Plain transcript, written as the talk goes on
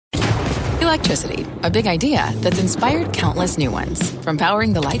Electricity, a big idea that's inspired countless new ones. From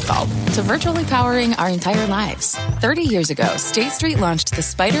powering the light bulb to virtually powering our entire lives. 30 years ago, State Street launched the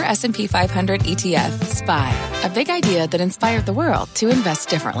SPDR S&P 500 ETF, SPY. A big idea that inspired the world to invest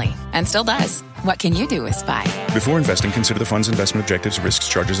differently. And still does. What can you do with SPY? Before investing, consider the fund's investment objectives, risks,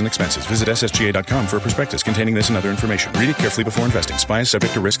 charges, and expenses. Visit ssga.com for a prospectus containing this and other information. Read it carefully before investing. SPY is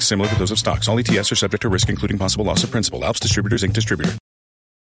subject to risks similar to those of stocks. All ETFs are subject to risk, including possible loss of principal. Alps Distributors, Inc. Distributor.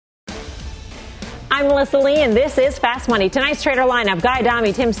 I'm Melissa Lee, and this is Fast Money. Tonight's trader lineup: Guy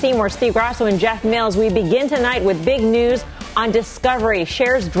Adami, Tim Seymour, Steve Grasso, and Jeff Mills. We begin tonight with big news on Discovery.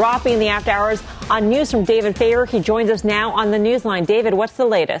 Shares dropping in the after hours on news from David Faber. He joins us now on the Newsline. David, what's the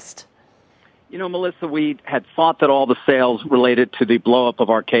latest? You know, Melissa, we had thought that all the sales related to the blow-up of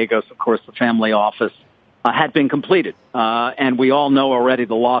Archegos, of course, the family office, had been completed. And we all know already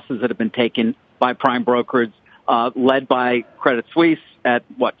the losses that have been taken by prime brokers, led by Credit Suisse at,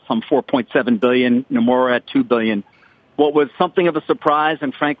 some $4.7 billion, Nomura at $2 billion. What was something of a surprise,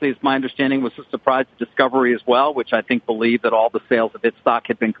 and frankly, as my understanding, was a surprise to Discovery as well, which I think believed that all the sales of its stock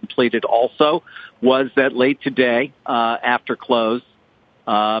had been completed also, was that late today, after close,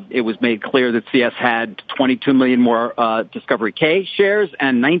 it was made clear that CS had 22 million more Discovery K shares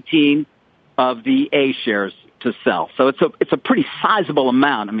and 19 of the A shares to sell. So it's a pretty sizable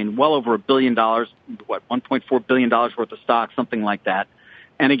amount. I mean, well over $1 billion, $1.4 billion worth of stock, something like that.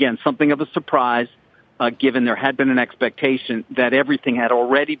 And again, something of a surprise, given there had been an expectation that everything had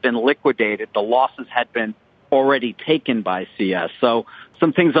already been liquidated. The losses had been already taken by CS. So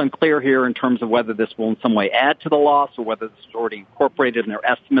some things unclear here in terms of whether this will in some way add to the loss or whether this is already incorporated in their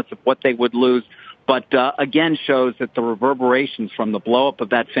estimates of what they would lose. But again, shows that the reverberations from the blow-up of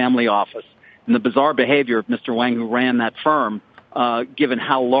that family office and the bizarre behavior of Mr. Wang, who ran that firm, given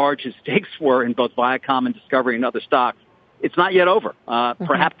how large his stakes were in both Viacom and Discovery and other stocks, it's not yet over.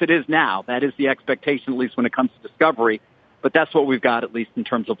 Perhaps it is now. That is the expectation, at least when it comes to Discovery. But that's what we've got, at least in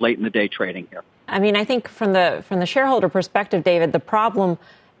terms of late in the day trading here. I mean, I think from the shareholder perspective, David, the problem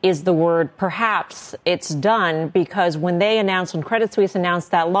is the word perhaps. It's done because when Credit Suisse announced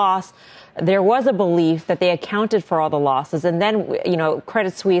that loss, there was a belief that they accounted for all the losses. And then,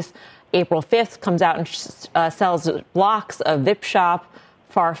 Credit Suisse, April 5th, comes out and sells blocks of VipShop,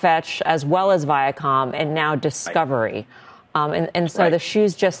 Farfetch, as well as Viacom, and now Discovery. And so the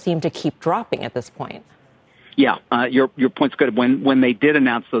shoes just seem to keep dropping at this point. Yeah, your point's good. When they did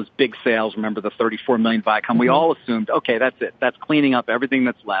announce those big sales, remember the 34 million Viacom, we all assumed, okay, that's it. That's cleaning up everything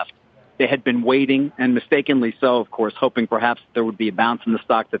that's left. They had been waiting, and mistakenly so, of course, hoping perhaps there would be a bounce in the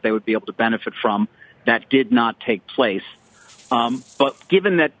stock that they would be able to benefit from. That did not take place. But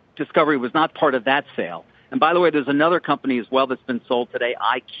given that Discovery was not part of that sale, and by the way, there's another company as well that's been sold today.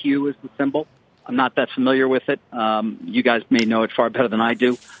 IQ is the symbol. I'm not that familiar with it. You guys may know it far better than I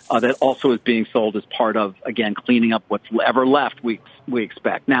do. That also is being sold as part of, again, cleaning up what's ever left, we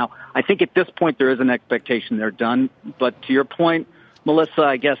expect. Now, I think at this point there is an expectation they're done. But to your point, Melissa,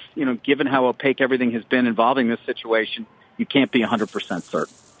 I guess, given how opaque everything has been involving this situation, you can't be 100%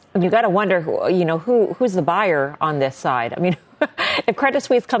 certain. You got to wonder, who's the buyer on this side? I mean, if Credit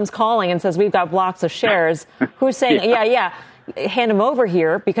Suisse comes calling and says, we've got blocks of shares, who's saying, yeah, hand them over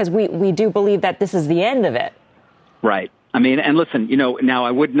here because we do believe that this is the end of it. Right. I mean, and listen, now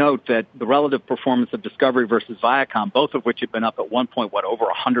I would note that the relative performance of Discovery versus Viacom, both of which have been up at one point, over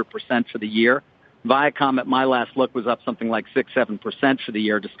 100% for the year. Viacom, at my last look, was up something like 6-7% for the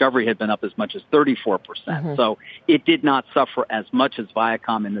year. Discovery had been up as much as 34%. So it did not suffer as much as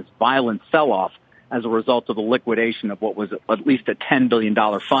Viacom in this violent sell-off as a result of the liquidation of what was at least a $10 billion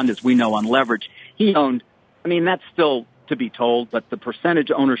fund, as we know, on leverage. He owned, that's still to be told, but the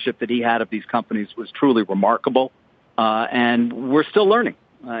percentage ownership that he had of these companies was truly remarkable. And we're still learning.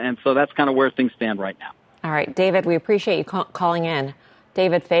 And so that's kind of where things stand right now. All right, David, we appreciate you calling in.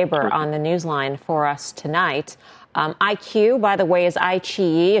 David Faber on the Newsline for us tonight. IQ, by the way, is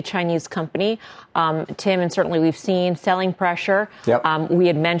iQIYI, a Chinese company. Tim, and certainly we've seen selling pressure. Yep. We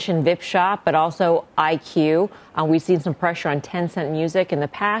had mentioned VipShop, but also IQ. We've seen some pressure on Tencent Music in the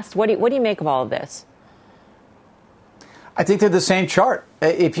past. What do you make of all of this? I think they're the same chart.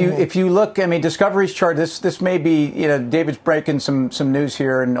 If you look, Discovery's chart, this may be, David's breaking some news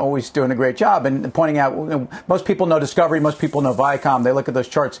here and always doing a great job and pointing out, most people know Discovery, most people know Viacom. They look at those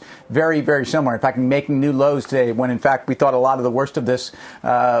charts very, very similar. In fact, making new lows today when, in fact, we thought a lot of the worst of this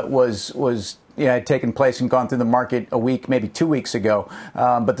was had taken place and gone through the market a week, maybe 2 weeks ago.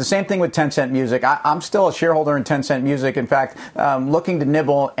 But the same thing with Tencent Music. I'm still a shareholder in Tencent Music. In fact, looking to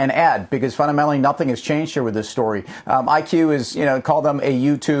nibble and add, because fundamentally nothing has changed here with this story. IQ is, call them a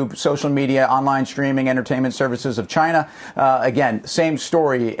YouTube, social media, online streaming, entertainment services of China. Again, same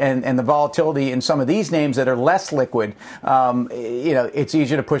story. And the volatility in some of these names that are less liquid, it's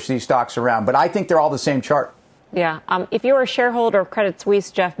easier to push these stocks around. But I think they're all the same chart. Yeah. If you were a shareholder of Credit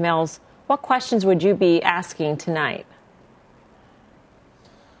Suisse, Jeff Mills, what questions would you be asking tonight?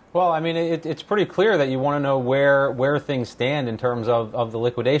 Well, I mean, it's pretty clear that you want to know where things stand in terms of the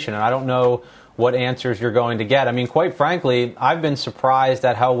liquidation. And I don't know what answers you're going to get. I mean, quite frankly, I've been surprised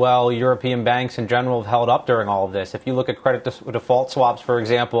at how well European banks in general have held up during all of this. If you look at credit default swaps, for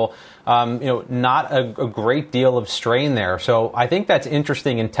example, not a great deal of strain there. So I think that's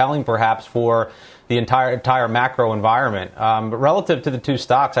interesting and telling, perhaps, for the entire macro environment. But relative to the two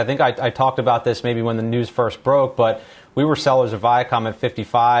stocks, I think I talked about this maybe when the news first broke, but we were sellers of Viacom at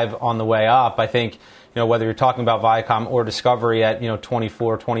 55 on the way up. I think, whether you're talking about Viacom or Discovery at,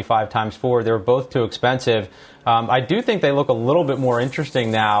 24, 25 times forward, they were both too expensive. I do think they look a little bit more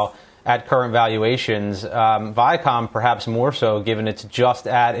interesting now at current valuations. Viacom perhaps more so, given it's just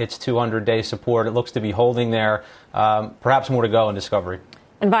at its 200-day support. It looks to be holding there. Perhaps more to go in Discovery.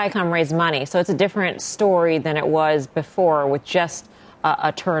 And Viacom raised money, so it's a different story than it was before with just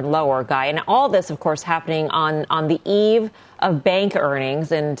a turn lower guy. And all this, of course, happening on the eve of bank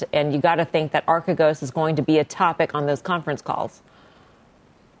earnings. And you got to think that Archegos is going to be a topic on those conference calls.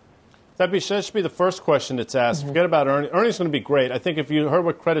 That should be the first question that's asked. Forget about earnings. Earnings are going to be great. I think if you heard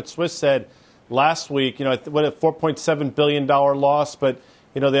what Credit Suisse said last week, what a $4.7 billion loss, but,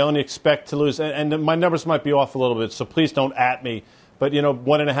 they only expect to lose. And my numbers might be off a little bit, so please don't at me. But,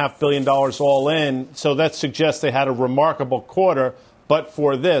 $1.5 billion all in. So that suggests they had a remarkable quarter. But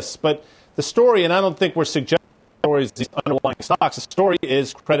for this, but the story, and I don't think we're suggesting stories these underlying stocks. The story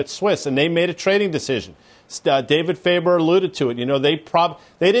is Credit Suisse, and they made a trading decision. David Faber alluded to it.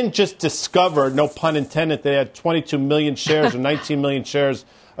 They didn't just discover, no pun intended, they had 22 million shares or 19 million shares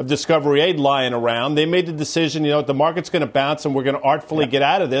of Discovery Aid lying around. They made the decision, the market's going to bounce and we're going to artfully get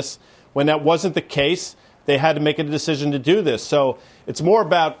out of this. When that wasn't the case, they had to make a decision to do this. So it's more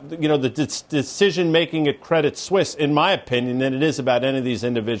about, the decision-making at Credit Suisse, in my opinion, than it is about any of these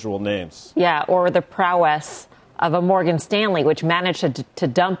individual names. Yeah, or the prowess of a Morgan Stanley, which managed to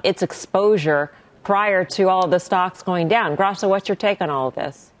dump its exposure prior to all of the stocks going down. Grasso, what's your take on all of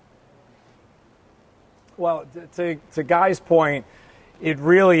this? Well, to Guy's point, it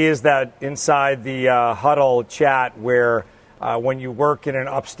really is that inside the huddle chat where when you work in an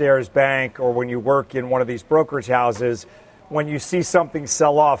upstairs bank or when you work in one of these brokerage houses, when you see something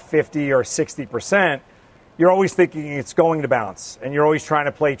sell off 50 or 60%, you're always thinking it's going to bounce, and you're always trying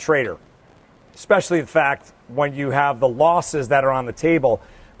to play trader, especially the fact when you have the losses that are on the table.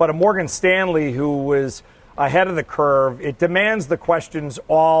 But a Morgan Stanley who was ahead of the curve, it demands the questions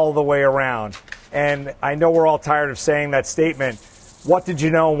all the way around. And I know we're all tired of saying that statement, what did you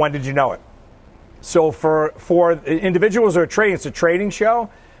know and when did you know it? So for individuals who are trading, it's a trading show.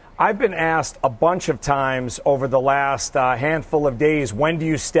 I've been asked a bunch of times over the last handful of days, when do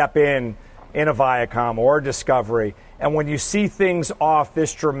you step in a Viacom or Discovery? And when you see things off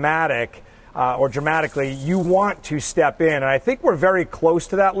this dramatic or dramatically, you want to step in. And I think we're very close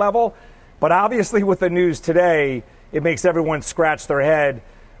to that level. But obviously with the news today, it makes everyone scratch their head.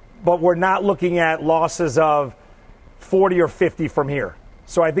 But we're not looking at losses of 40 or 50 from here.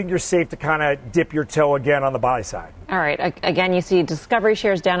 So I think you're safe to kind of dip your toe again on the buy side. All right. Again, you see Discovery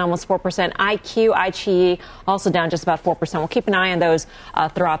shares down almost 4%. IQ, iQIYI also down just about 4%. We'll keep an eye on those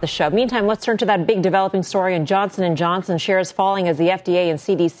throughout the show. Meantime, let's turn to that big developing story in Johnson & Johnson. Shares falling as the FDA and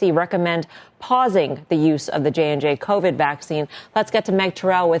CDC recommend pausing the use of the J&J COVID vaccine. Let's get to Meg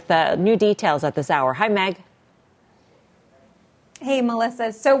Terrell with new details at this hour. Hi, Meg. Hey,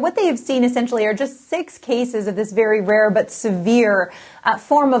 Melissa. So what they have seen essentially are just 6 cases of this very rare but severe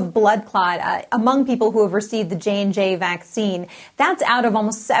form of blood clot among people who have received the J&J vaccine. That's out of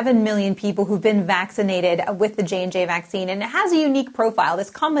almost 7 million people who've been vaccinated with the J&J vaccine. And it has a unique profile, this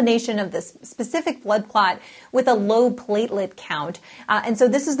combination of this specific blood clot with a low platelet count. And so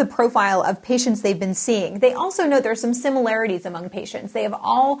this is the profile of patients they've been seeing. They also note there are some similarities among patients. They have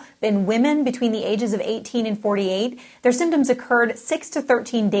all been women between the ages of 18 and 48. Their symptoms occurred 6 to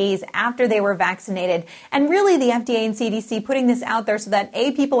 13 days after they were vaccinated. And really the FDA and CDC putting this out there so that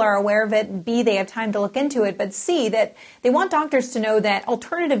A, people are aware of it, B, they have time to look into it, but C, that they want doctors to know that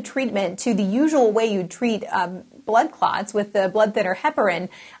alternative treatment to the usual way you treat blood clots with the blood thinner heparin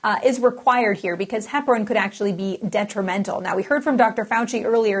is required here because heparin could actually be detrimental. Now, we heard from Dr. Fauci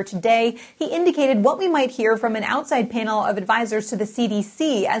earlier today. He indicated what we might hear from an outside panel of advisors to the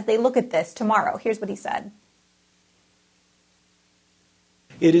CDC as they look at this tomorrow. Here's what he said.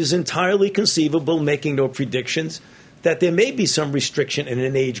 It is entirely conceivable, making no predictions, that there may be some restriction in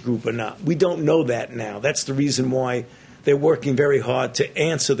an age group or not. We don't know that now. That's the reason why they're working very hard to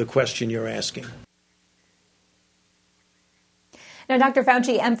answer the question you're asking. Now, Dr.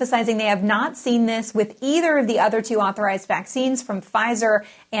 Fauci emphasizing they have not seen this with either of the other two authorized vaccines from Pfizer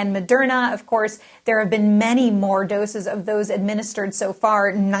and Moderna. Of course, there have been many more doses of those administered so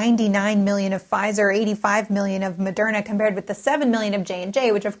far, 99 million of Pfizer, 85 million of Moderna, compared with the 7 million of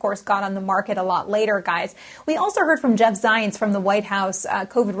J&J, which, of course, got on the market a lot later, guys. We also heard from Jeff Zients from the White House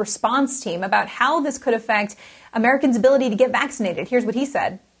COVID response team about how this could affect Americans' ability to get vaccinated. Here's what he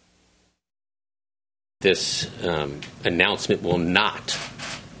said. This announcement will not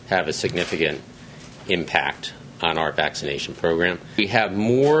have a significant impact on our vaccination program. We have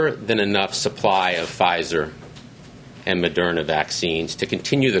more than enough supply of Pfizer and Moderna vaccines to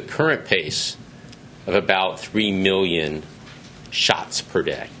continue the current pace of about 3 million shots per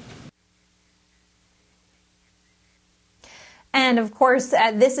day. And of course,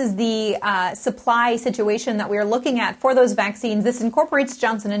 this is the supply situation that we are looking at for those vaccines. This incorporates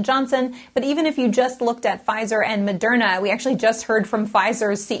Johnson & Johnson. But even if you just looked at Pfizer and Moderna, we actually just heard from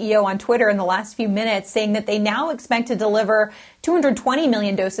Pfizer's CEO on Twitter in the last few minutes saying that they now expect to deliver 220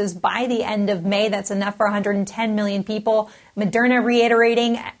 million doses by the end of May. That's enough for 110 million people. Moderna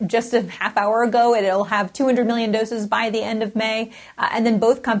reiterating just a half hour ago, it'll have 200 million doses by the end of May. And then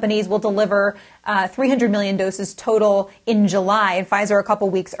both companies will deliver 300 million doses total in July, and Pfizer a couple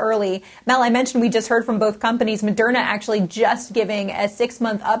weeks early. Mel, I mentioned we just heard from both companies. Moderna actually just giving a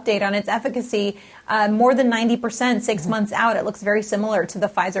 6-month update on its efficacy, more than 90% 6 months out. It looks very similar to the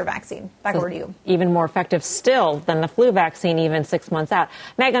Pfizer vaccine. Back over to you. Even more effective still than the flu vaccine, even 6 months out.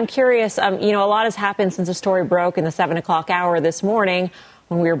 Meg, I'm curious, a lot has happened since the story broke in the 7 o'clock hour this morning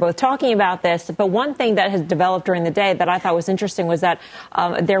when we were both talking about this. But one thing that has developed during the day that I thought was interesting was that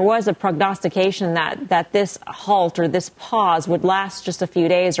there was a prognostication that this halt or this pause would last just a few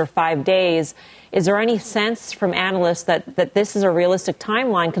days or 5 days. Is there any sense from analysts that this is a realistic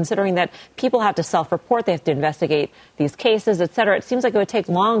timeline, considering that people have to self-report, they have to investigate these cases, et cetera? It seems like it would take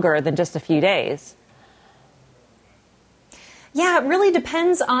longer than just a few days. Yeah, it really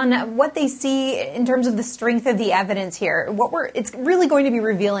depends on what they see in terms of the strength of the evidence here. It's really going to be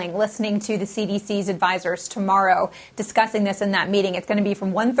revealing listening to the CDC's advisors tomorrow discussing this in that meeting. It's going to be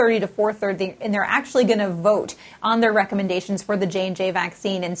from 1:30 to 4:30, and they're actually going to vote on their recommendations for the J&J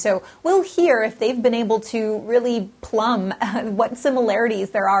vaccine. And so we'll hear if they've been able to really plumb what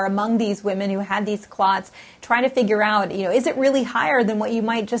similarities there are among these women who had these clots, trying to figure out, is it really higher than what you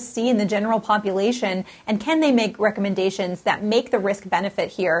might just see in the general population? And can they make recommendations that make the risk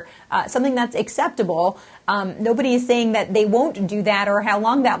benefit here something that's acceptable? Nobody is saying that they won't do that or how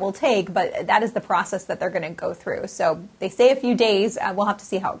long that will take, but that is the process that they're going to go through. So they say a few days. We'll have to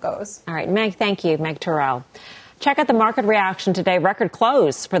see how it goes. All right, Meg, thank you. Meg Terrell. Check out the market reaction today. Record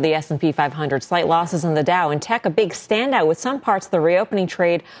close for the S&P 500. Slight losses in the Dow. And tech, a big standout with some parts of the reopening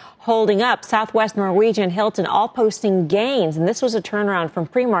trade holding up. Southwest, Norwegian, Hilton all posting gains. And this was a turnaround from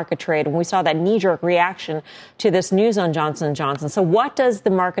pre-market trade when we saw that knee-jerk reaction to this news on Johnson & Johnson. So what does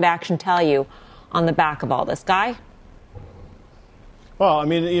the market action tell you on the back of all this? Guy? Well, I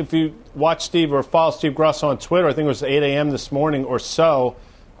mean, if you watch Steve or follow Steve Grasso on Twitter, I think it was 8 a.m. this morning or so,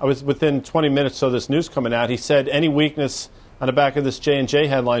 I was within 20 minutes of this news coming out. He said any weakness on the back of this J&J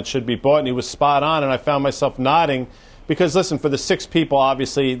headline should be bought, and he was spot on, and I found myself nodding because, listen, for the 6 people,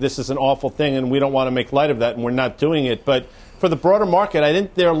 obviously, this is an awful thing, and we don't want to make light of that, and we're not doing it. But for the broader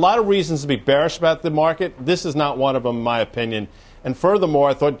market, there are a lot of reasons to be bearish about the market. This is not one of them, in my opinion. And furthermore,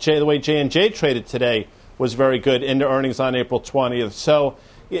 I thought the way J&J traded today was very good into earnings on April 20th. So,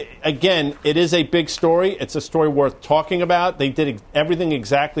 again, it is a big story. It's a story worth talking about. They did everything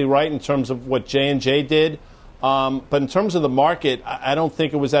exactly right in terms of what J&J did. But in terms of the market, I don't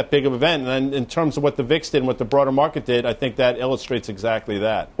think it was that big of an event. And in terms of what the VIX did and what the broader market did, I think that illustrates exactly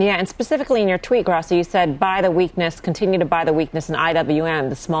that. Yeah, and specifically in your tweet, Grasso, you said buy the weakness, continue to buy the weakness in IWM,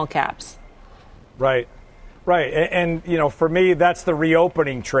 the small caps. Right. And for me, that's the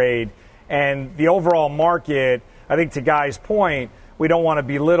reopening trade. And the overall market, I think to Guy's point, we don't want to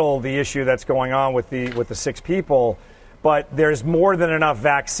belittle the issue that's going on with the 6 people, but there's more than enough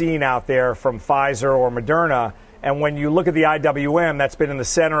vaccine out there from Pfizer or Moderna. And when you look at the IWM, that's been in the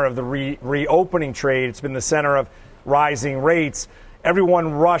center of the reopening trade. It's been the center of rising rates.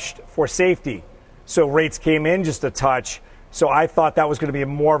 Everyone rushed for safety. So rates came in just a touch. So I thought that was going to be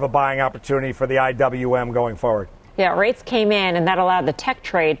more of a buying opportunity for the IWM going forward. Yeah, rates came in, and that allowed the tech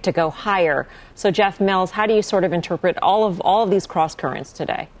trade to go higher. So, Jeff Mills, how do you sort of interpret all of these cross currents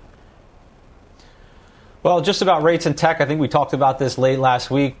today? Well, just about rates and tech, I think we talked about this late last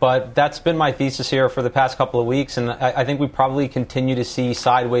week, but that's been my thesis here for the past couple of weeks, and I think we probably continue to see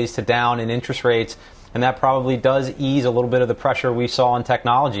sideways to down in interest rates. And that probably does ease a little bit of the pressure we saw in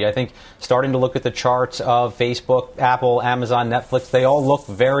technology. I think starting to look at the charts of Facebook, Apple, Amazon, Netflix, they all look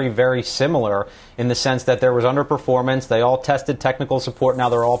very, very similar in the sense that there was underperformance. They all tested technical support. Now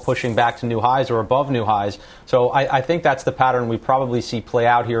they're all pushing back to new highs or above new highs. So I think that's the pattern we probably see play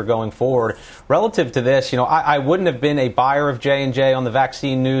out here going forward. Relative to this, I wouldn't have been a buyer of J&J on the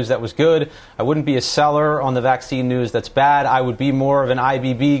vaccine news that was good. I wouldn't be a seller on the vaccine news that's bad. I would be more of an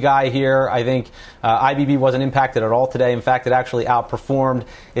IBB guy here. I think IBB wasn't impacted at all today. In fact, it actually outperformed.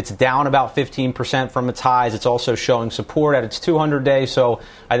 It's down about 15% from its highs. It's also showing support at its 200-day. So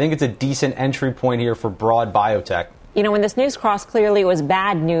I think it's a decent entry point here for broad biotech. When this news crossed, clearly it was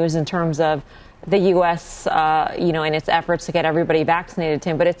bad news in terms of the U.S., in its efforts to get everybody vaccinated,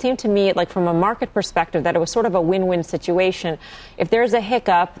 Tim. But it seemed to me, like from a market perspective, that it was sort of a win-win situation. If there's a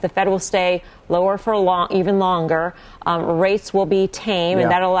hiccup, the Fed will stay lower for even longer. Rates will be tame,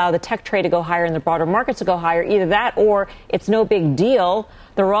 and that'll allow the tech trade to go higher and the broader markets to go higher. Either that or it's no big deal.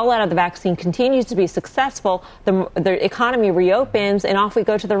 The rollout of the vaccine continues to be successful. The economy reopens, and off we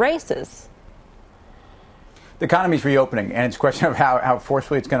go to the races. The economy's reopening, and it's a question of how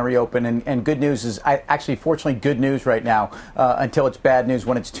forcefully it's going to reopen. And good news is actually, fortunately, good news right now until it's bad news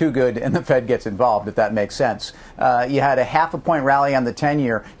when it's too good and the Fed gets involved, if that makes sense. You had a 0.5 point rally on the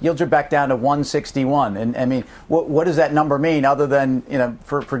 10-year. Yields are back down to 161. And I mean, what does that number mean other than,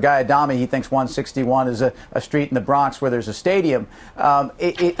 for Guy Adami, he thinks 161 is a street in the Bronx where there's a stadium.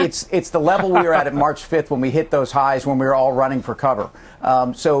 It's the level we were at March 5th when we hit those highs when we were all running for cover.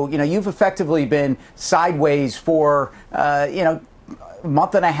 So, you've effectively been sideways for, a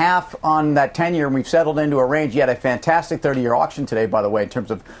month and a half on that 10-year, and we've settled into a range. You had a fantastic 30-year auction today, by the way, in terms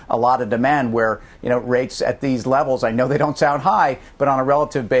of a lot of demand where, rates at these levels, I know they don't sound high, but on a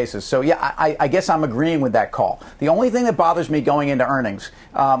relative basis. So, yeah, I guess I'm agreeing with that call. The only thing that bothers me going into earnings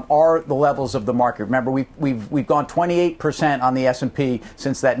are the levels of the market. Remember, we've gone 28% on the S&P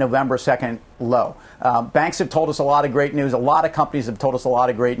since that November 2nd low. Banks have told us a lot of great news. A lot of companies have told us a lot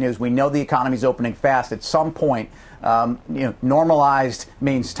of great news. We know the economy's opening fast. At some point, normalized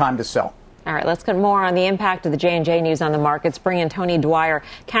means time to sell. All right, let's get more on the impact of the J&J news on the markets. Bring in Tony Dwyer,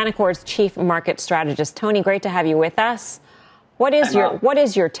 Canaccord's chief market strategist. Tony, great to have you with us. What is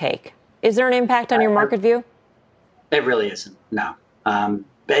your take? Is there an impact on your market view? It really isn't. No.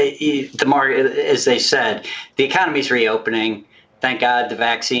 The market, as they said, the economy's reopening. Thank God the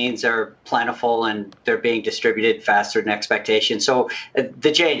vaccines are plentiful and they're being distributed faster than expectations. So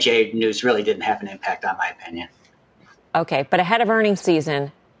the J&J news really didn't have an impact on my opinion. Okay, but ahead of earnings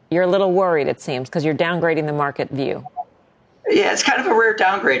season, you're a little worried, it seems, because you're downgrading the market view. Yeah, it's kind of a rare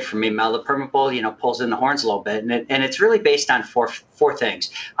downgrade for me, Mel. The permanent bull, pulls in the horns a little bit, and it's really based on four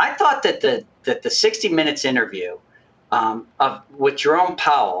things. I thought that the 60 Minutes interview with Jerome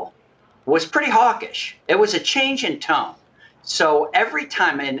Powell was pretty hawkish. It was a change in tone. So every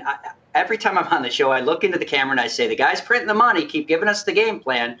time I'm on the show, I look into the camera and I say, the guy's printing the money, keep giving us the game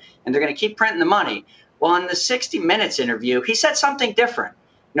plan, and they're going to keep printing the money. Well, in the 60 Minutes interview, he said something different.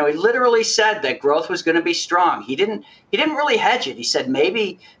 He literally said that growth was going to be strong. He didn't really hedge it. He said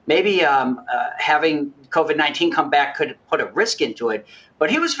maybe having COVID-19 come back could put a risk into it. But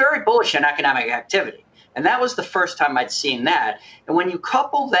he was very bullish on economic activity. And that was the first time I'd seen that. And when you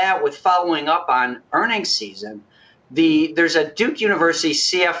couple that with following up on earnings season, there's a Duke University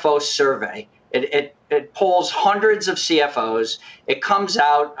CFO survey. It polls hundreds of CFOs. It comes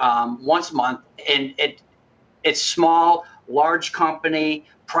out once a month, and it's small, large company,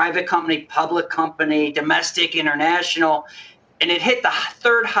 private company, public company, domestic, international, and it hit the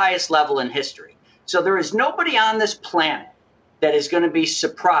third highest level in history. So there is nobody on this planet that is going to be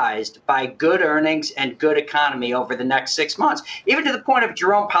surprised by good earnings and good economy over the next 6 months, even to the point of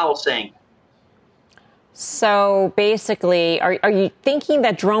Jerome Powell saying. So basically, are you thinking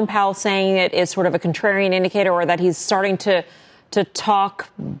that Jerome Powell saying it is sort of a contrarian indicator, or that he's starting to talk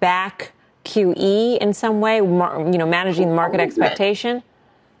back QE in some way, managing the market expectation?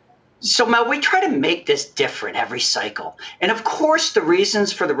 So, Mel, we try to make this different every cycle. And of course, the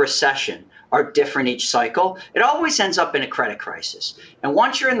reasons for the recession are different each cycle. It always ends up in a credit crisis. And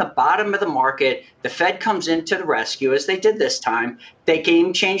once you're in the bottom of the market, the Fed comes into the rescue, as they did this time. They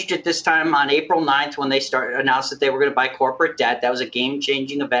changed it this time on April 9th when they announced that they were going to buy corporate debt. That was a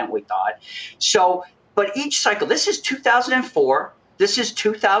game-changing event, we thought. So, but each cycle, this is 2004, this is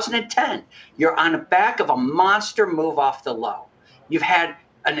 2010. You're on the back of a monster move off the low. You've had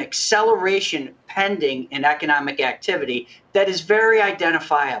an acceleration pending in economic activity that is very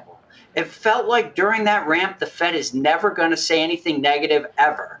identifiable. It felt like during that ramp, the Fed is never going to say anything negative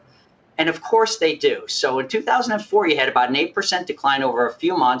ever. And of course they do. So in 2004, you had about an 8% decline over a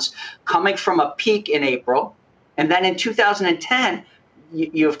few months coming from a peak in April. And then in 2010,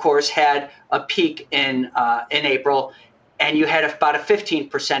 you of course had a peak in April, and you had about a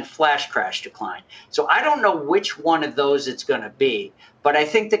 15% flash crash decline. So I don't know which one of those it's going to be. But I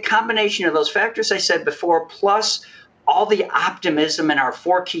think the combination of those factors I said before, plus all the optimism in our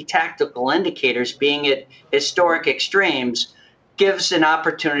 4 key tactical indicators being at historic extremes, gives an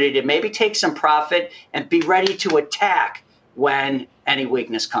opportunity to maybe take some profit and be ready to attack when any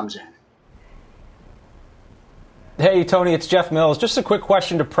weakness comes in. Hey, Tony, it's Jeff Mills. Just a quick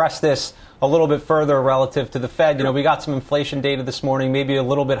question to press this a little bit further relative to the Fed. You know, we got some inflation data this morning, maybe a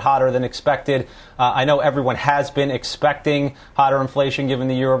little bit hotter than expected. I know everyone has been expecting hotter inflation given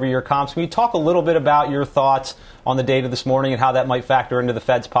the year-over-year comps. Can you talk a little bit about your thoughts on the data this morning and how that might factor into the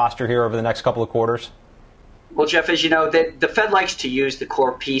Fed's posture here over the next couple of quarters? Well, Jeff, as you know, the Fed likes to use the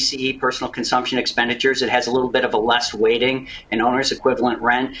core PCE, personal consumption expenditures. It has a little bit of a less weighting in owner's equivalent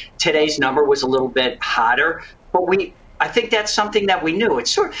rent. Today's number was a little bit hotter, but I think that's something that we knew.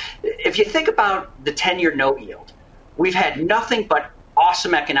 It's sort of, if you think about the 10-year note yield, we've had nothing but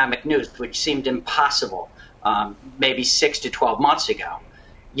awesome economic news, which seemed impossible maybe 6 to 12 months ago.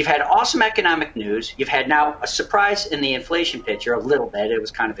 You've had awesome economic news. You've had now a surprise in the inflation picture a little bit. It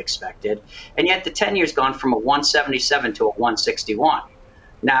was kind of expected. And yet the 10-year's gone from a 177 to a 161.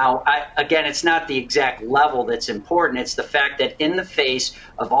 Now, again, it's not the exact level that's important. It's the fact that in the face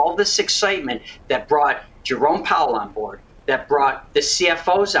of all this excitement that brought Jerome Powell on board, that brought the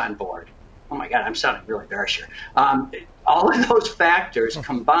CFOs on board. Oh, my God, I'm sounding really bearish here. All of those factors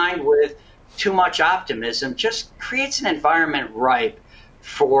combined with too much optimism just creates an environment ripe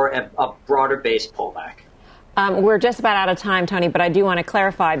for a broader-based pullback. We're just about out of time, Tony, but I do want to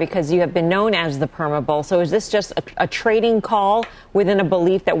clarify because you have been known as the Perma Bull. So is this just a trading call within a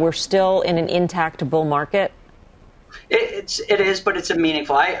belief that we're still in an intact bull market? It is, but it's a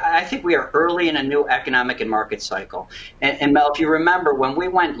meaningful. I think we are early in a new economic and market cycle. And Mel, if you remember, when we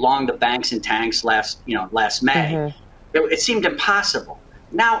went long the banks and tanks last May, it seemed impossible.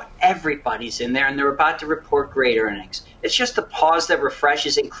 Now everybody's in there, and they're about to report great earnings. It's just a pause that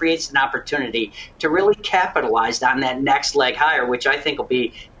refreshes and creates an opportunity to really capitalize on that next leg higher, which I think will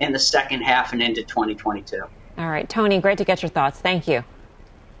be in the second half and into 2022. All right, Tony, great to get your thoughts. Thank you.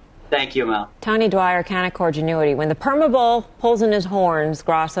 Thank you, Mel. Tony Dwyer, Canaccord Genuity. When the Perma Bull pulls in his horns,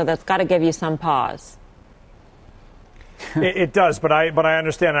 Grasso, that's got to give you some pause. It does, but I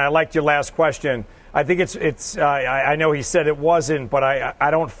understand, and I liked your last question. I think I know he said it wasn't, but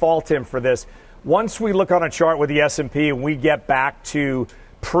I don't fault him for this. Once we look on a chart with the S&P and we get back to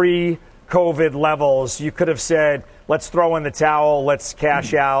pre-COVID levels, you could have said, let's throw in the towel, let's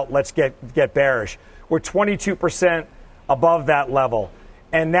cash out, let's get bearish. We're 22% above that level.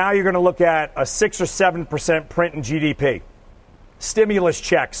 And now you're going to look at a 6 or 7% print in GDP. Stimulus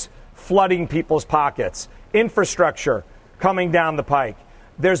checks flooding people's pockets. Infrastructure coming down the pike.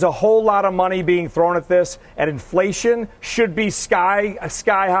 There's a whole lot of money being thrown at this, and inflation should be sky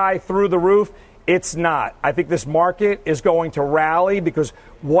high through the roof. It's not. I think this market is going to rally because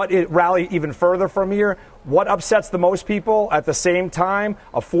rally even further from here. What upsets the most people at the same time?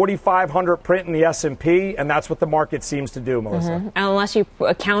 A 4,500 print in the S&P, and that's what the market seems to do, Melissa. Unless you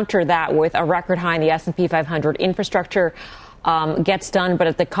counter that with a record high in the S&P 500, infrastructure gets done, but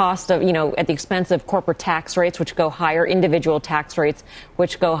at the cost of, at the expense of corporate tax rates, which go higher, individual tax rates,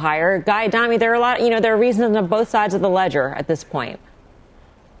 which go higher. Guy Adami, there are a lot, there are reasons on both sides of the ledger at this point.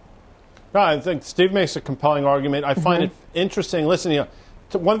 No, I think Steve makes a compelling argument. I find it interesting. Listen,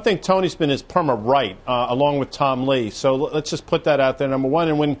 one thing Tony's been is perma right, along with Tom Lee. So let's just put that out there, number one.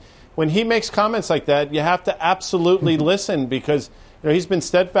 And when he makes comments like that, you have to absolutely listen because he's been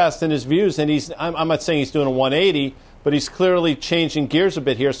steadfast in his views. And I'm not saying he's doing a 180, but he's clearly changing gears a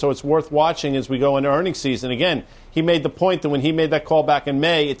bit here. So it's worth watching as we go into earnings season. Again, he made the point that when he made that call back in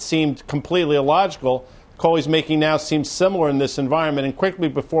May, it seemed completely illogical. The call he's making now seems similar in this environment. And quickly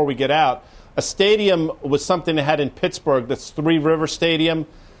before we get out, a stadium was something they had in Pittsburgh, that's Three River Stadium.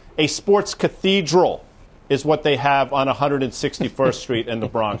 A sports cathedral is what they have on 161st Street in the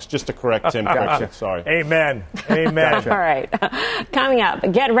Bronx. Just to correct Tim. Sorry. Amen. Amen. All right. Coming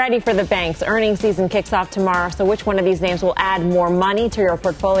up, get ready for the banks. Earnings season kicks off tomorrow, so which one of these names will add more money to your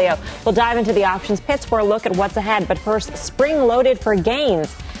portfolio? We'll dive into the options pits for a look at what's ahead. But first, spring loaded for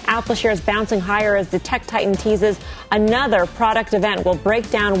gains. Apple shares bouncing higher as the tech titan teases another product event. We'll break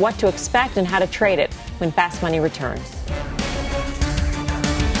down what to expect and how to trade it when Fast Money returns.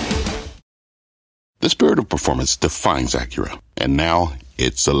 The spirit of performance defines Acura, and now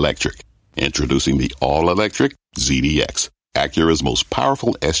it's electric. Introducing the all-electric ZDX, Acura's most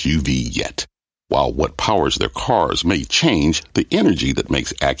powerful SUV yet. While what powers their cars may change, the energy that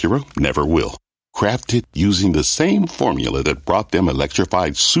makes Acura never will. Crafted using the same formula that brought them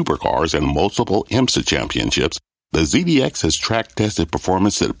electrified supercars and multiple IMSA championships, the ZDX has track-tested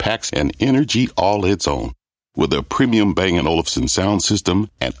performance that packs an energy all its own. With a premium Bang & Olufsen sound system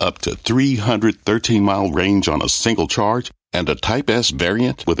and up to 313-mile range on a single charge, and a Type S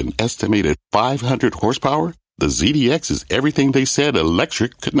variant with an estimated 500 horsepower, the ZDX is everything they said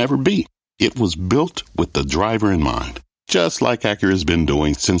electric could never be. It was built with the driver in mind, just like Acura's been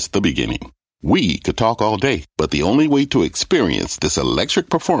doing since the beginning. We could talk all day, but the only way to experience this electric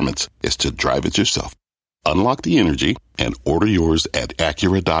performance is to drive it yourself. Unlock the energy and order yours at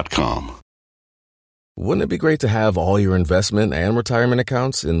Acura.com. Wouldn't it be great to have all your investment and retirement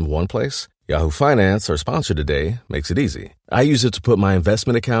accounts in one place? Yahoo Finance, our sponsor today, makes it easy. I use it to put my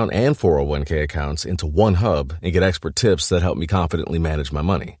investment account and 401k accounts into one hub and get expert tips that help me confidently manage my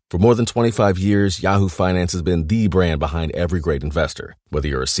money. For more than 25 years, Yahoo Finance has been the brand behind every great investor. Whether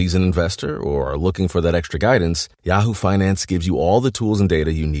you're a seasoned investor or are looking for that extra guidance, Yahoo Finance gives you all the tools and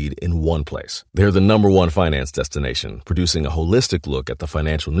data you need in one place. They're the #1 finance destination, producing a holistic look at the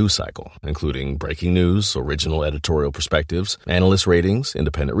financial news cycle, including breaking news, original editorial perspectives, analyst ratings,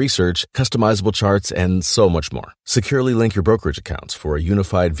 independent research, customizable charts, and so much more. Securely link your brokerage accounts for a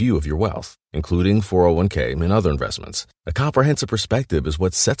unified view of your wealth, including 401k and other investments. A comprehensive perspective is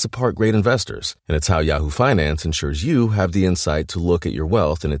what sets apart great investors, and it's how Yahoo Finance ensures you have the insight to look at your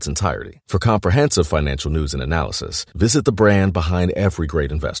wealth in its entirety. For comprehensive financial news and analysis, visit the brand behind every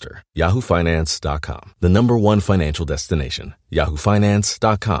great investor, yahoofinance.com, the #1 financial destination,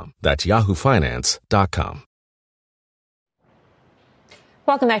 yahoofinance.com. That's yahoofinance.com.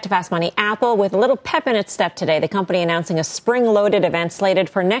 Welcome back to Fast Money. Apple with a little pep in its step today. The company announcing a spring-loaded event slated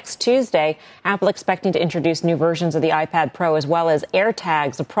for next Tuesday. Apple expecting to introduce new versions of the iPad Pro as well as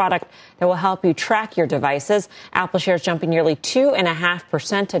AirTags, a product that will help you track your devices. Apple shares jumping nearly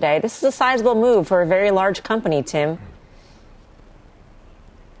 2.5% today. This is a sizable move for a very large company, Tim.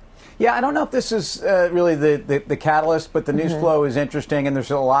 Yeah, I don't know if this is really the catalyst, but the news flow is interesting, and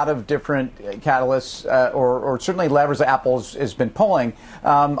there's a lot of different catalysts or certainly levers that Apple has been pulling.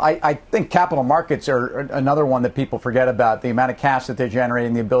 I think capital markets are another one that people forget about, the amount of cash that they're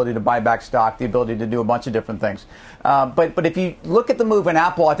generating, the ability to buy back stock, the ability to do a bunch of different things. But if you look at the move in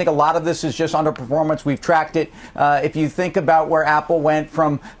Apple, I think a lot of this is just underperformance. We've tracked it. If you think about where Apple went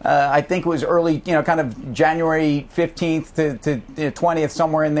from, I think it was early, kind of January 15th to 20th,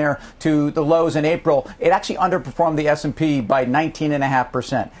 somewhere in there, to the lows in April, it actually underperformed the S&P by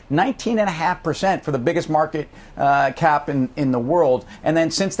 19.5%. 19.5% for the biggest market cap in the world. And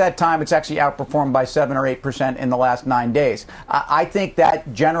then since that time, it's actually outperformed by 7 or 8% in the last 9 days. I think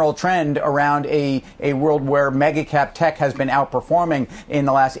that general trend around a world where mega cap tech has been outperforming in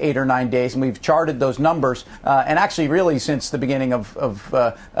the last 8 or 9 days, and we've charted those numbers, and actually really since the beginning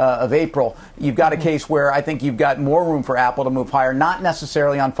of April, you've got a case where I think you've got more room for Apple to move higher, not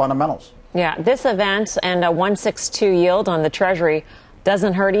necessarily on fundamentals. Yeah, this event and a 1.62 yield on the Treasury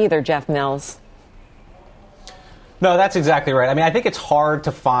doesn't hurt either, Jeff Mills. No, that's exactly right. I mean, I think it's hard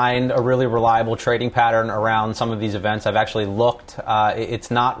to find a really reliable trading pattern around some of these events. I've actually looked. It's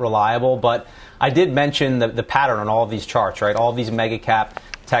not reliable, but I did mention the pattern on all of these charts, right? All of these mega cap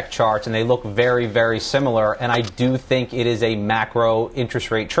tech charts, and they look very, very similar. And I do think it is a macro interest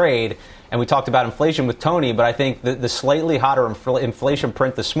rate trade. And we talked about inflation with Tony, but I think the slightly hotter inflation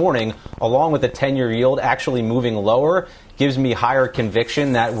print this morning, along with the 10-year yield actually moving lower, gives me higher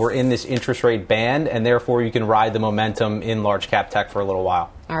conviction that we're in this interest rate band, and therefore you can ride the momentum in large cap tech for a little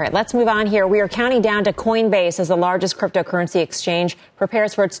while. All right, let's move on here. We are counting down to Coinbase as the largest cryptocurrency exchange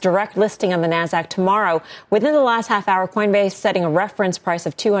prepares for its direct listing on the NASDAQ tomorrow. Within the last half hour, Coinbase setting a reference price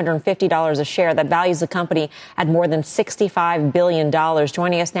of $250 a share that values the company at more than $65 billion.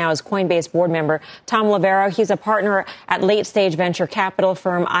 Joining us now is Coinbase board member Tom Lavero. He's a partner at late-stage venture capital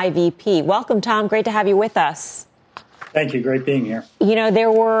firm IVP. Welcome, Tom. Great to have you with us. Thank you. Great being here. You know,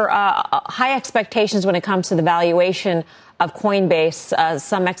 there were high expectations when it comes to the valuation of Coinbase,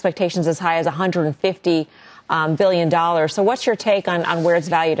 some expectations as high as $150 billion. So what's your take on where it's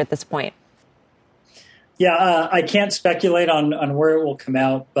valued at this point? Yeah, I can't speculate on where it will come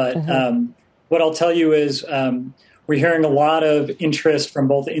out, but what I'll tell you is we're hearing a lot of interest from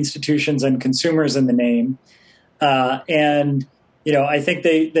both institutions and consumers in the name. And, you know, I think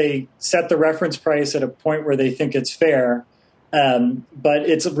they set the reference price at a point where they think it's fair. But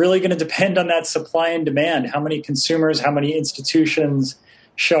it's really going to depend on that supply and demand, how many consumers, how many institutions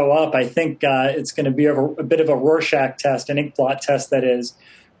show up. I think it's going to be a bit of a Rorschach test, an inkblot test, that is,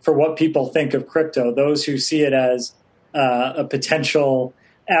 for what people think of crypto. Those who see it as a potential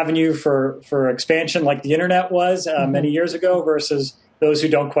avenue for expansion like the internet was many years ago versus those who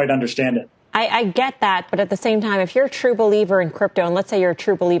don't quite understand it. I get that. But at the same time, if you're a true believer in crypto, and let's say you're a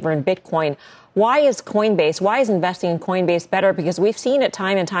true believer in Bitcoin, why is investing in Coinbase better? Because we've seen it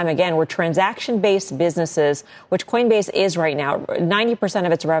time and time again where transaction-based businesses, which Coinbase is right now, 90%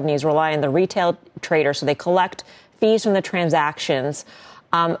 of its revenues rely on the retail trader. So they collect fees from the transactions.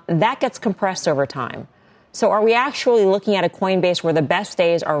 That gets compressed over time. So are we actually looking at a Coinbase where the best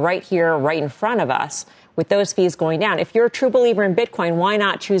days are right here, right in front of us, with those fees going down? If you're a true believer in Bitcoin, why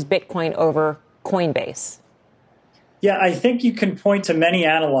not choose Bitcoin over Coinbase? Yeah, I think you can point to many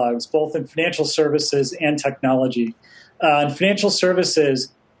analogs, both in financial services and technology. In financial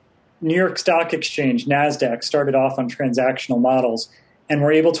services, New York Stock Exchange, NASDAQ, started off on transactional models and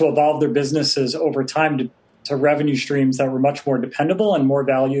were able to evolve their businesses over time to revenue streams that were much more dependable and more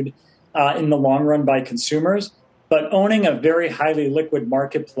valued in the long run by consumers. But owning a very highly liquid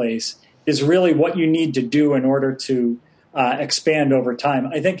marketplace is really what you need to do in order to expand over time.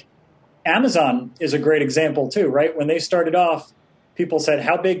 I think Amazon is a great example too, right? When they started off, people said,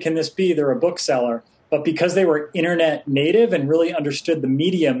 how big can this be? They're a bookseller. But because they were internet native and really understood the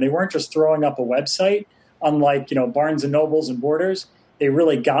medium, they weren't just throwing up a website, unlike, Barnes and Nobles and Borders. They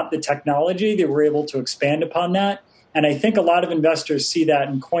really got the technology. They were able to expand upon that. And I think a lot of investors see that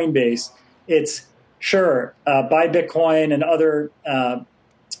in Coinbase. It's sure, buy Bitcoin and other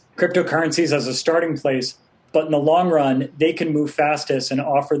cryptocurrencies as a starting place. But in the long run, they can move fastest and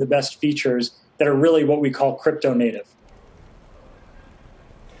offer the best features that are really what we call crypto native.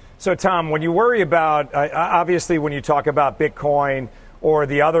 So, Tom, when you worry about, obviously, when you talk about Bitcoin or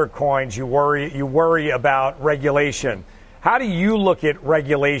the other coins, you worry about regulation. How do you look at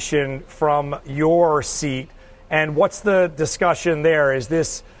regulation from your seat, and what's the discussion there? Is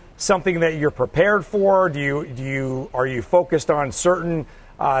this something that you're prepared for? Are you focused on certain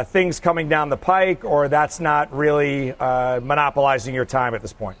things coming down the pike, or that's not really monopolizing your time at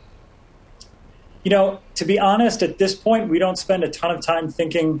this point? To be honest, at this point, we don't spend a ton of time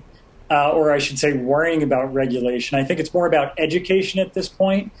thinking, or I should say worrying about regulation. I think it's more about education at this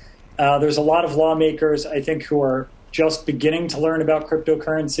point. There's a lot of lawmakers, I think, who are just beginning to learn about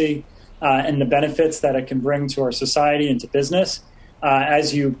cryptocurrency and the benefits that it can bring to our society and to business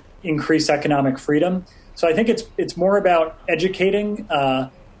as you increase economic freedom. So I think it's more about educating the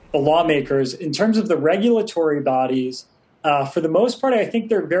lawmakers. In terms of the regulatory bodies, for the most part, I think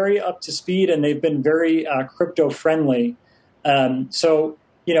they're very up to speed and they've been very crypto friendly. So,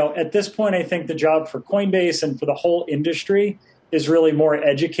 at this point, I think the job for Coinbase and for the whole industry is really more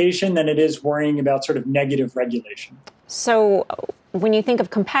education than it is worrying about sort of negative regulation. So when you think of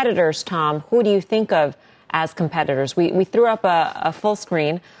competitors, Tom, who do you think of as competitors? We threw up a full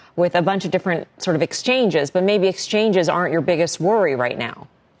screen with a bunch of different sort of exchanges, but maybe exchanges aren't your biggest worry right now.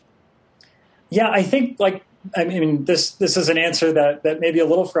 Yeah, I think this is an answer that may be a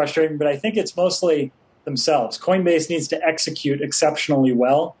little frustrating, but I think it's mostly themselves. Coinbase needs to execute exceptionally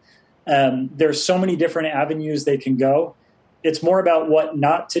well. There's so many different avenues they can go. It's more about what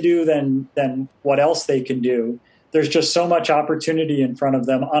not to do than what else they can do. There's just so much opportunity in front of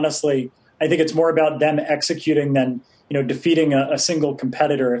them. Honestly, I think it's more about them executing than defeating a single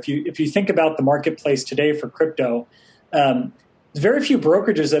competitor. If you think about the marketplace today for crypto, very few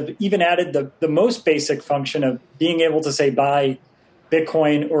brokerages have even added the most basic function of being able to say buy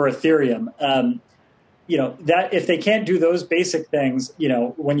Bitcoin or Ethereum. That if they can't do those basic things,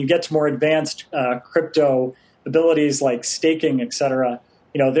 when you get to more advanced crypto abilities like staking, et cetera,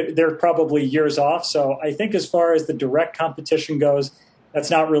 they're probably years off. So I think as far as the direct competition goes, that's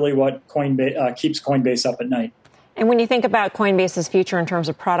not really what keeps Coinbase up at night. And when you think about Coinbase's future in terms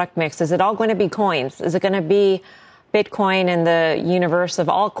of product mix, is it all going to be coins? Is it going to be Bitcoin in the universe of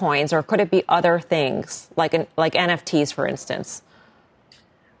all coins, or could it be other things like NFTs, for instance?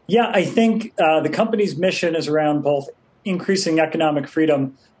 Yeah, I think the company's mission is around both increasing economic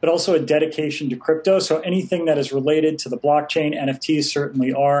freedom, but also a dedication to crypto. So anything that is related to the blockchain, NFTs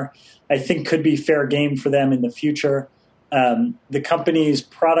certainly are, I think could be fair game for them in the future. The company's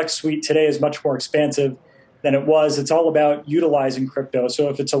product suite today is much more expansive than it was. It's all about utilizing crypto. So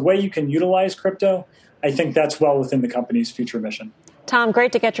if it's a way you can utilize crypto, I think that's well within the company's future mission. Tom,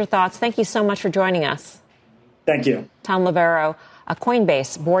 great to get your thoughts. Thank you so much for joining us. Thank you. Tom Lavero, a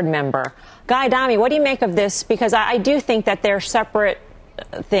Coinbase board member. Guy Adami, what do you make of this? Because I do think that they're separate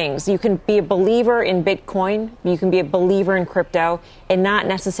things. You can be a believer in Bitcoin, you can be a believer in crypto, and not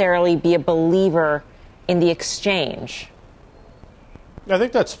necessarily be a believer in the exchange. I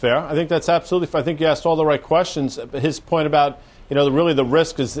think that's fair. I think that's absolutely fair. I think you asked all the right questions. His point about, really the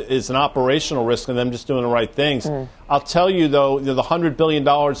risk is an operational risk and them just doing the right things. I'll tell you, though, the $100 billion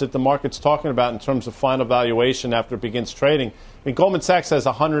that the market's talking about in terms of final valuation after it begins trading, I mean, Goldman Sachs has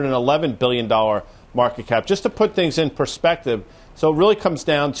a $111 billion market cap, just to put things in perspective. So it really comes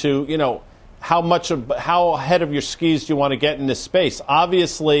down to, how ahead of your skis do you want to get in this space?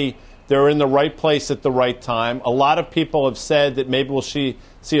 Obviously, they're in the right place at the right time. A lot of people have said that maybe we'll see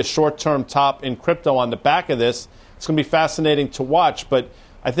a short-term top in crypto on the back of this. It's going to be fascinating to watch, but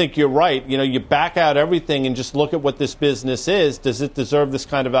I think you're right. You back out everything and just look at what this business is. Does it deserve this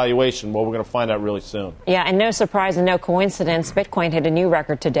kind of valuation? Well, we're going to find out really soon. Yeah, and no surprise and no coincidence, Bitcoin hit a new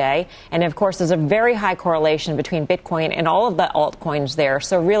record today. And, of course, there's a very high correlation between Bitcoin and all of the altcoins there.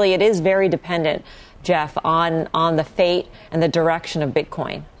 So, really, it is very dependent, Jeff, on the fate and the direction of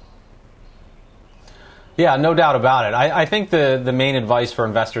Bitcoin. Yeah, no doubt about it. I think the main advice for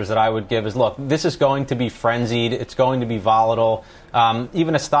investors that I would give is, look, this is going to be frenzied. It's going to be volatile.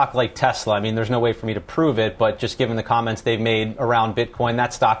 Even a stock like Tesla, I mean, there's no way for me to prove it, but just given the comments they've made around Bitcoin,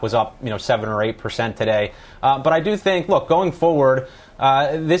 that stock was up, 7 or 8% today. But I do think, look, going forward,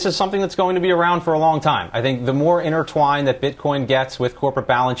 this is something that's going to be around for a long time. I think the more intertwined that Bitcoin gets with corporate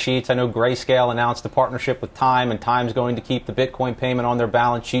balance sheets, I know Grayscale announced a partnership with Time, and Time's going to keep the Bitcoin payment on their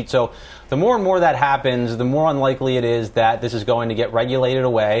balance sheet. So the more and more that happens, the more unlikely it is that this is going to get regulated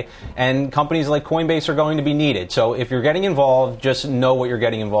away, and companies like Coinbase are going to be needed. So if you're getting involved, just know what you're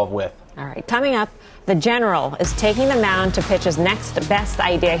getting involved with. All right, coming up, the general is taking the mound to pitch his next best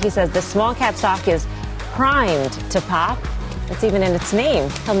idea. He says the small cap stock is primed to pop. It's even in its name.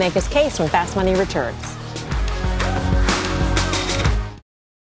 He'll make his case when Fast Money returns.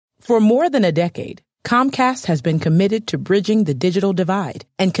 For more than a decade, Comcast has been committed to bridging the digital divide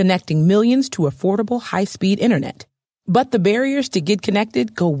and connecting millions to affordable high-speed internet. But the barriers to get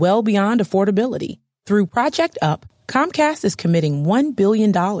connected go well beyond affordability. Through Project Up, Comcast is committing $1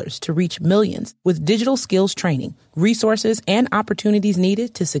 billion to reach millions with digital skills training, resources, and opportunities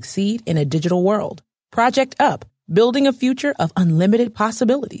needed to succeed in a digital world. Project Up, building a future of unlimited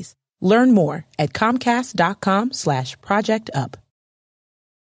possibilities. Learn more at comcast.com/projectup.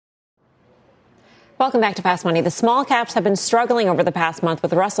 Welcome back to Fast Money. The small caps have been struggling over the past month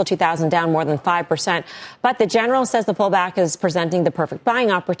with Russell 2000 down more than 5%. But the general says the pullback is presenting the perfect buying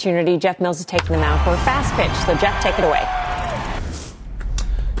opportunity. Jeff Mills is taking them out for a fast pitch. So, Jeff, take it away.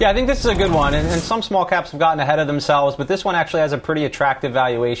 Yeah, I think this is a good one, and some small caps have gotten ahead of themselves, but this one actually has a pretty attractive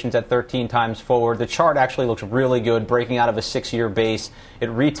valuations at 13 times forward. The chart actually looks really good, breaking out of a 6-year base. It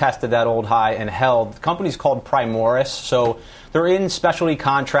retested that old high and held. The company's called Primoris, so they're in specialty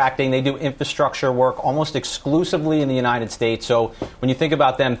contracting. They do infrastructure work almost exclusively in the United States. So when you think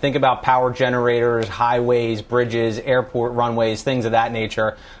about them, think about power generators, highways, bridges, airport runways, things of that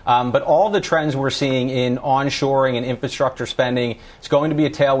nature. But all the trends we're seeing in onshoring and infrastructure spending is going to be a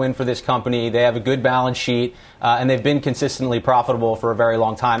tailwind for this company. They have a good balance sheet, and they've been consistently profitable for a very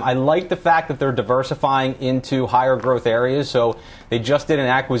long time. I like the fact that they're diversifying into higher growth areas. So they just did an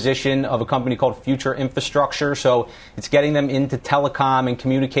acquisition of a company called Future Infrastructure. So it's getting them into telecom and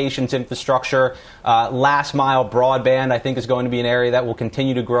communications infrastructure. Last mile broadband, I think, is going to be an area that will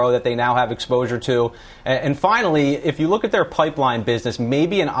continue to grow, that they now have exposure to. And finally, if you look at their pipeline business,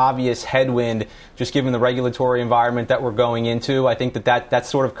 maybe an obvious headwind, just given the regulatory environment that we're going into. I think that's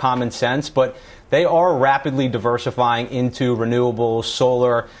sort of common sense, but they are rapidly diversifying into renewables,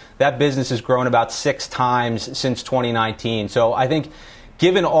 solar. That business has grown about 6 times since 2019. So I think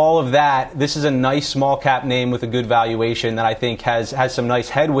given all of that, this is a nice small cap name with a good valuation that I think has some nice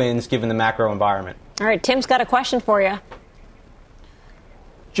headwinds given the macro environment. All right, Tim's got a question for you.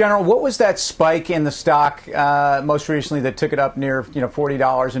 General, what was that spike in the stock most recently that took it up near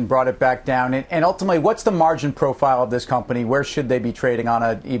 $40 and brought it back down? And ultimately, what's the margin profile of this company? Where should they be trading on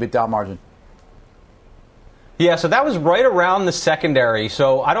an EBITDA margin? Yeah, so that was right around the secondary.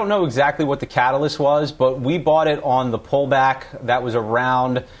 So I don't know exactly what the catalyst was, but we bought it on the pullback that was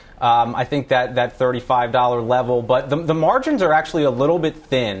around I think that $35 level, but the margins are actually a little bit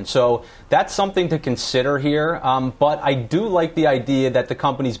thin. So that's something to consider here. But I do like the idea that the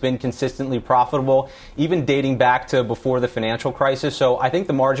company's been consistently profitable, even dating back to before the financial crisis. So I think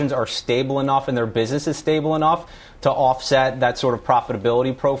the margins are stable enough and their business is stable enough to offset that sort of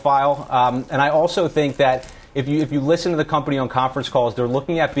profitability profile. And I also think that if you listen to the company on conference calls, they're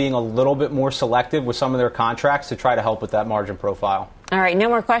looking at being a little bit more selective with some of their contracts to try to help with that margin profile. All right, no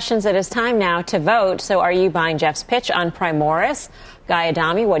more questions. It is time now to vote. So are you buying Jeff's pitch on Primoris? Guy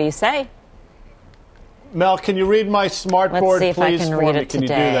Adami, what do you say? Mel, can you read my smart Let's board, see if please, I can for read me? it Can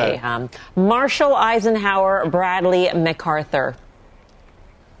today. you do that? Marshall Eisenhower, Bradley MacArthur.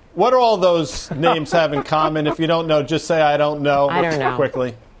 What do all those names have in common? If you don't know, just say I don't know. I don't know.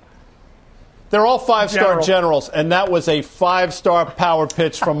 Quickly. They're all five-star generals, and that was a five-star power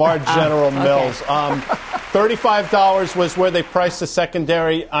pitch from our General Mills. $35 was where they priced the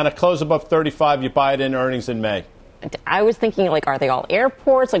secondary. On a close above 35, you buy it in earnings in May. I was thinking, like, are they all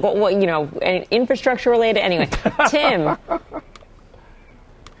airports? Like, what infrastructure related? Anyway, Tim.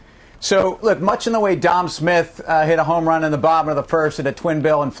 So, look, much in the way Dom Smith hit a home run in the bottom of the first at a twin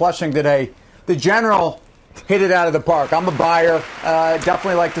bill in Flushing today, the General hit it out of the park. I'm a buyer.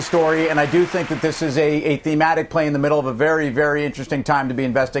 Definitely like the story, and I do think that this is a thematic play in the middle of a very, very interesting time to be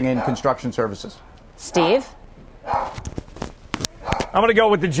investing in construction services. Steve? I'm going to go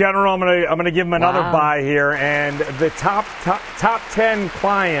with the General. I'm going to give him another buy here, and the top 10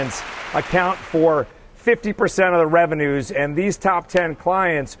 clients account for 50% of the revenues, and these top 10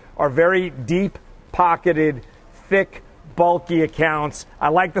 clients are very deep-pocketed, thick, bulky accounts. I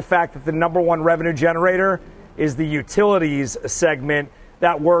like the fact that the number one revenue generator is the utilities segment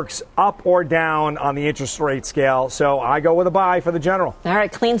that works up or down on the interest rate scale. So I go with a buy for the General. All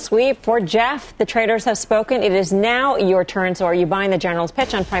right, clean sweep for Jeff. The traders have spoken. It is now your turn. So are you buying the General's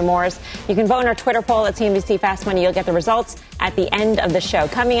pitch on Primoris? You can vote in our Twitter poll at CNBC Fast Money. You'll get the results at the end of the show.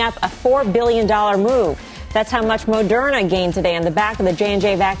 Coming up, a $4 billion move. That's how much Moderna gained today on the back of the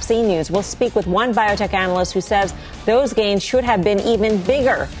J&J vaccine news. We'll speak with one biotech analyst who says those gains should have been even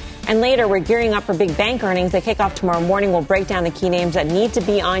bigger. And later, we're gearing up for big bank earnings. They kick off tomorrow morning. We'll break down the key names that need to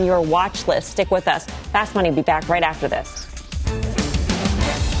be on your watch list. Stick with us. Fast Money will be back right after this.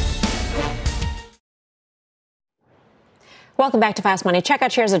 Welcome back to Fast Money. Check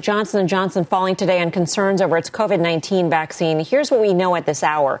out shares of Johnson & Johnson falling today on concerns over its COVID-19 vaccine. Here's what we know at this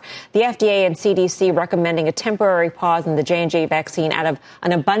hour. The FDA and CDC recommending a temporary pause in the J&J vaccine out of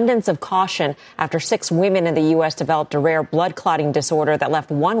an abundance of caution after 6 women in the U.S. developed a rare blood clotting disorder that left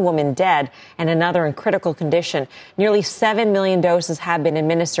 1 woman dead and another in critical condition. Nearly 7 million doses have been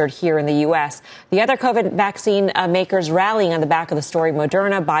administered here in the U.S. The other COVID vaccine makers rallying on the back of the story,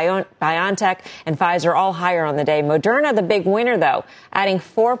 Moderna, BioNTech, and Pfizer all higher on the day. Moderna, the big winner, though, adding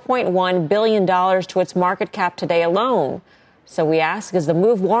 $4.1 billion to its market cap today alone. So we ask, is the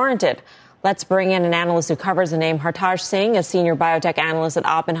move warranted? Let's bring in an analyst who covers the name. Hartaj Singh, a senior biotech analyst at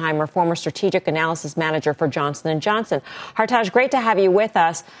Oppenheimer, former strategic analysis manager for Johnson & Johnson. Hartaj, great to have you with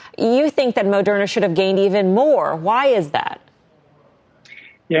us. You think that Moderna should have gained even more. Why is that?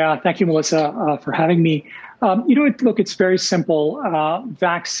 Yeah, thank you, Melissa, for having me. Look, it's very simple.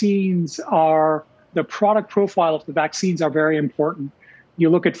 Vaccines are... The product profile of the vaccines are very important. You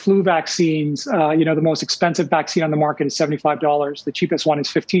look at flu vaccines, the most expensive vaccine on the market is $75. The cheapest one is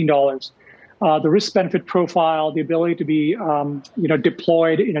 $15. The risk-benefit profile, the ability to be,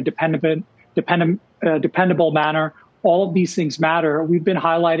 deployed in a dependable manner, all of these things matter. We've been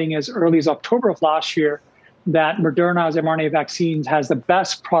highlighting as early as October of last year that Moderna's mRNA vaccines has the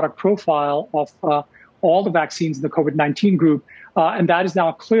best product profile of all the vaccines in the COVID-19 group. And that is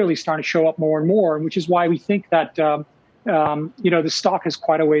now clearly starting to show up more and more, which is why we think that, the stock has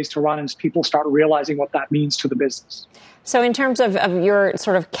quite a ways to run as people start realizing what that means to the business. So in terms of your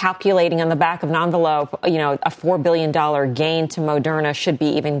sort of calculating on the back of an envelope, a $4 billion gain to Moderna should be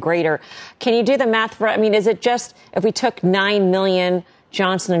even greater. Can you do the math is it just if we took 9 million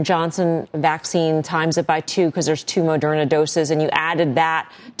Johnson & Johnson vaccine times it by 2 because there's 2 Moderna doses and you added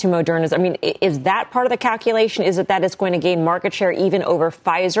that to Moderna's. Is that part of the calculation? Is it that it's going to gain market share even over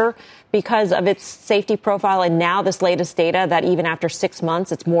Pfizer because of its safety profile? And now this latest data that even after 6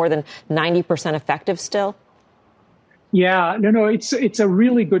 months, it's more than 90% effective still? Yeah, no, it's a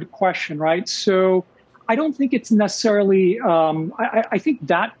really good question, right? So I don't think it's necessarily, I think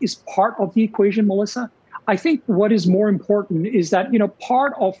that is part of the equation, Melissa. I think what is more important is that,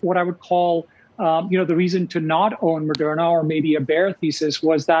 part of what I would call, the reason to not own Moderna or maybe a bear thesis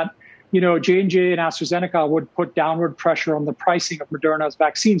was that, J&J and AstraZeneca would put downward pressure on the pricing of Moderna's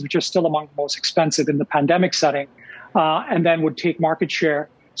vaccines, which are still among the most expensive in the pandemic setting, and then would take market share.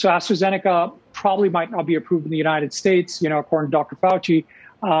 So AstraZeneca probably might not be approved in the United States, according to Dr. Fauci.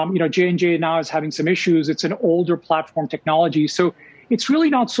 J&J now is having some issues. It's an older platform technology. So it's really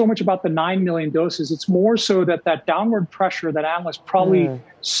not so much about the 9 million doses. It's more so that downward pressure that analysts probably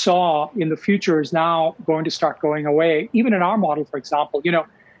saw in the future is now going to start going away. Even in our model, for example,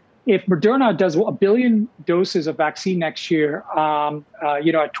 if Moderna does 1 billion doses of vaccine next year,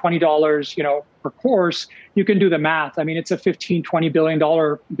 at $20, per course, you can do the math. I mean, it's a $15-20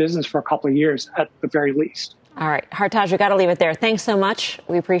 billion business for a couple of years at the very least. All right, Hartaj, we got to leave it there. Thanks so much.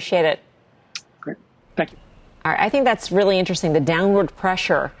 We appreciate it. Great. Thank you. All right, I think that's really interesting, the downward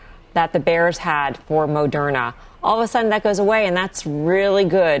pressure that the bears had for Moderna. All of a sudden that goes away, and that's really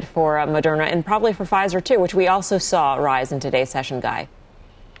good for Moderna and probably for Pfizer, too, which we also saw rise in today's session, Guy.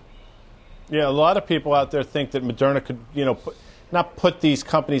 Yeah, a lot of people out there think that Moderna could, not put these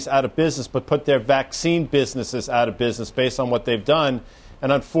companies out of business, but put their vaccine businesses out of business based on what they've done.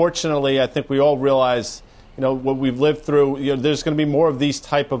 And unfortunately, I think we all realize, what we've lived through, there's going to be more of these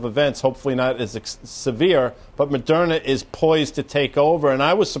type of events, hopefully not as severe, but Moderna is poised to take over. And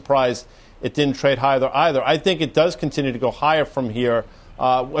I was surprised it didn't trade higher either. I think it does continue to go higher from here.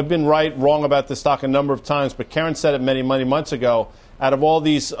 I've been wrong about this stock a number of times, but Karen said it many months ago. Out of all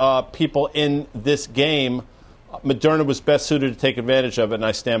these people in this game, Moderna was best suited to take advantage of it, and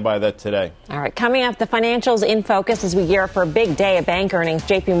I stand by that today. All right, coming up, the financials in focus as we gear up for a big day of bank earnings.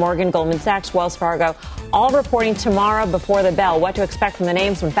 J.P. Morgan, Goldman Sachs, Wells Fargo, all reporting tomorrow before the bell. What to expect from the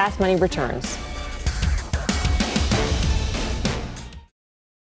names when Fast Money returns.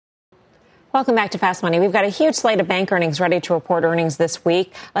 Welcome back to Fast Money. We've got a huge slate of bank earnings ready to report earnings this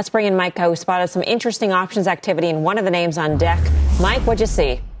week. Let's bring in Mike Coe, who spotted some interesting options activity in one of the names on deck. Mike, what'd you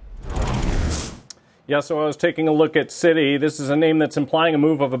see? Yeah, so I was taking a look at Citi. This is a name that's implying a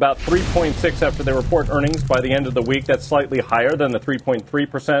move of about 3.6 after they report earnings by the end of the week. That's slightly higher than the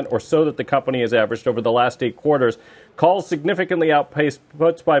 3.3% or so that the company has averaged over the last 8 quarters. Calls significantly outpaced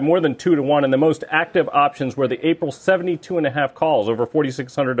puts by more than 2-1, and the most active options were the April 72.5 calls. Over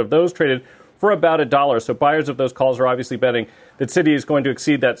 4,600 of those traded for about $1. So buyers of those calls are obviously betting that Citi is going to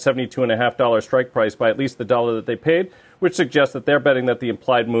exceed that $72.5 strike price by at least the $1 that they paid, which suggests that they're betting that the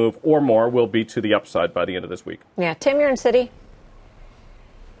implied move or more will be to the upside by the end of this week. Yeah, Tim, you're in Citi.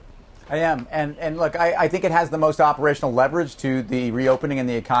 I am. And look, I think it has the most operational leverage to the reopening in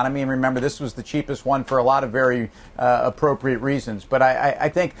the economy. And remember, this was the cheapest one for a lot of very appropriate reasons. But I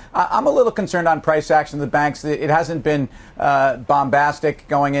think I'm a little concerned on price action of the banks. It hasn't been bombastic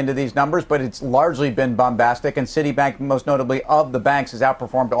going into these numbers, but it's largely been bombastic. And Citibank, most notably of the banks, has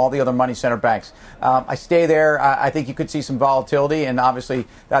outperformed all the other money center banks. I stay there. I think you could see some volatility. And obviously,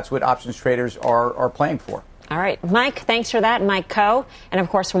 that's what options traders are playing for. All right, Mike, thanks for that. Mike Coe. And, of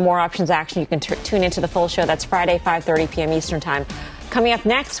course, for more options action, you can tune into the full show. That's Friday, 5:30 p.m. Eastern Time. Coming up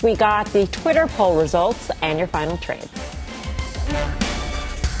next, we got the Twitter poll results and your final trades.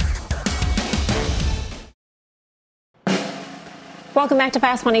 Welcome back to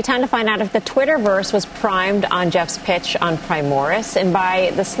Fast Money. Time to find out if the Twitterverse was primed on Jeff's pitch on Primoris. And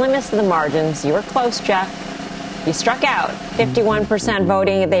by the slimmest of the margins, you were close, Jeff. You struck out. 51%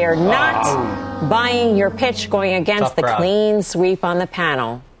 voting. They are not buying your pitch, going against the clean sweep on the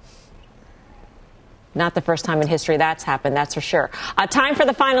panel. Not the first time in history that's happened, that's for sure. Time for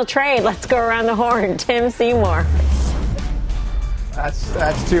the final trade. Let's go around the horn. Tim Seymour.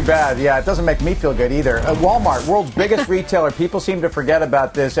 That's too bad. Yeah, it doesn't make me feel good either. Walmart, world's biggest retailer. People seem to forget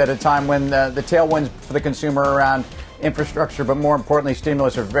about this at a time when the tailwinds for the consumer around infrastructure, but more importantly,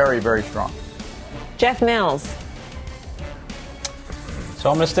 stimulus are very, very strong. Jeff Mills. So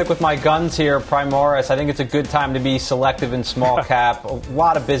I'm going to stick with my guns here, Primoris. I think it's a good time to be selective in small cap. A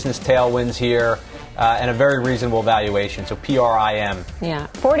lot of business tailwinds here and a very reasonable valuation. So PRIM. Yeah,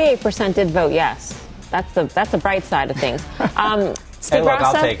 48% did vote yes. That's the bright side of things. Hey, look,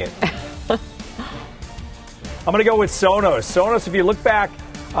 I'll take it. I'm going to go with Sonos. Sonos, if you look back,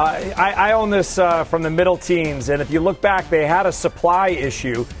 I own this from the middle teens, and if you look back, they had a supply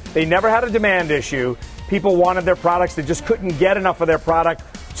issue. They never had a demand issue. People wanted their products. They just couldn't get enough of their product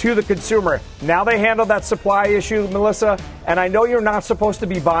to the consumer. Now they handled that supply issue, Melissa, and I know you're not supposed to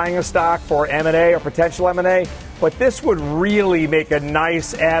be buying a stock for M&A or potential M&A, but this would really make a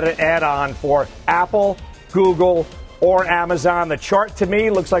nice add-on for Apple, Google, or Amazon. The chart to me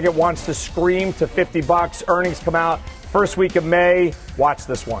looks like it wants to scream to $50. Earnings come out first week of May. Watch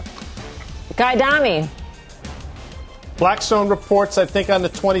this one. Guy Adami. Blackstone reports, I think, on the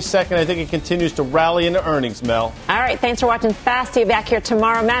 22nd. I think it continues to rally into earnings, Mel. All right. Thanks for watching Fast. See you back here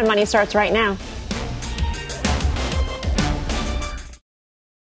tomorrow. Mad Money starts right now.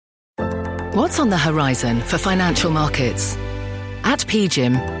 What's on the horizon for financial markets? At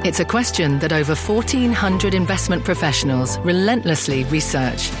PGIM, it's a question that over 1,400 investment professionals relentlessly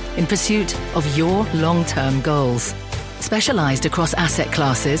research in pursuit of your long-term goals. Specialised across asset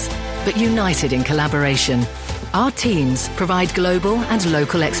classes, but united in collaboration, our teams provide global and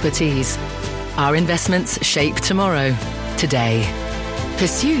local expertise. Our investments shape tomorrow, today.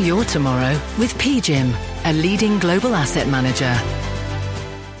 Pursue your tomorrow with PGIM, a leading global asset manager.